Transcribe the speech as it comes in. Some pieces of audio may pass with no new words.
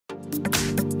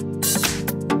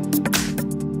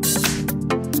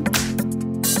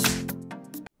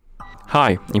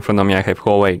Hi, in front of me I have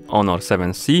Huawei Honor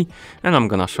 7C, and I'm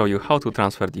gonna show you how to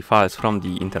transfer the files from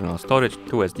the internal storage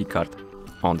to SD card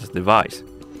on this device.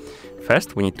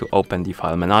 First, we need to open the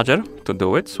file manager. To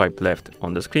do it, swipe left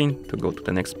on the screen to go to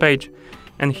the next page,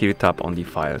 and here tap on the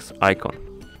files icon.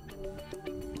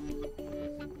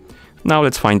 Now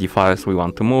let's find the files we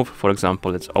want to move. For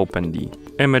example, let's open the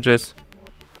images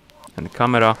and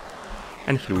camera,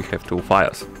 and here we have two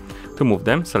files. To move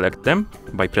them, select them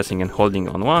by pressing and holding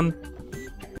on one,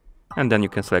 and then you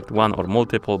can select one or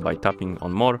multiple by tapping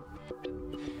on more.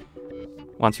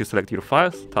 Once you select your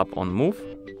files, tap on move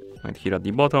right here at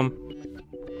the bottom,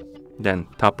 then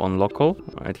tap on local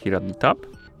right here at the top,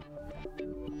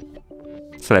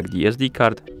 select the SD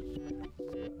card,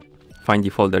 find the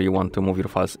folder you want to move your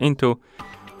files into.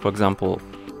 For example,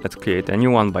 let's create a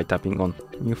new one by tapping on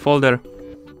new folder.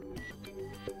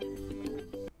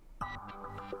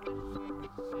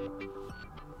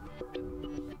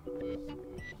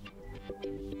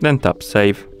 Then tap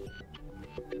save.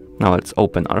 Now let's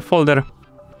open our folder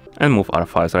and move our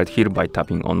files right here by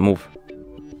tapping on move.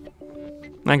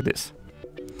 Like this.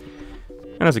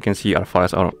 And as you can see, our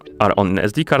files are on the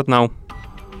SD card now.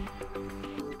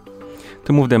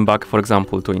 To move them back, for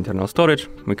example, to internal storage,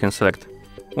 we can select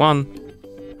one.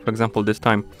 For example, this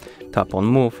time, tap on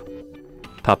move,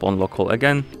 tap on local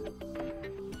again,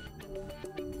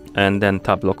 and then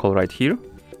tap local right here.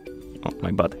 Oh,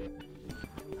 my bad.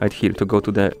 Right here to go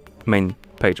to the main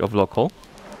page of local,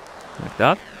 like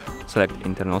that. Select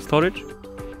internal storage,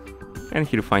 and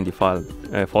here find the file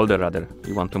folder rather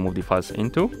you want to move the files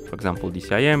into. For example,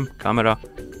 DCIM, camera,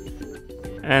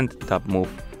 and tap move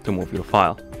to move your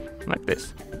file, like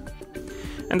this.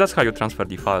 And that's how you transfer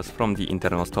the files from the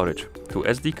internal storage to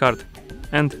SD card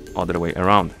and other way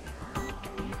around.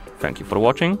 Thank you for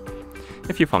watching.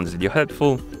 If you found this video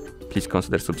helpful, please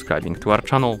consider subscribing to our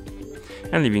channel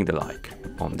and leaving the like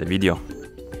on the video.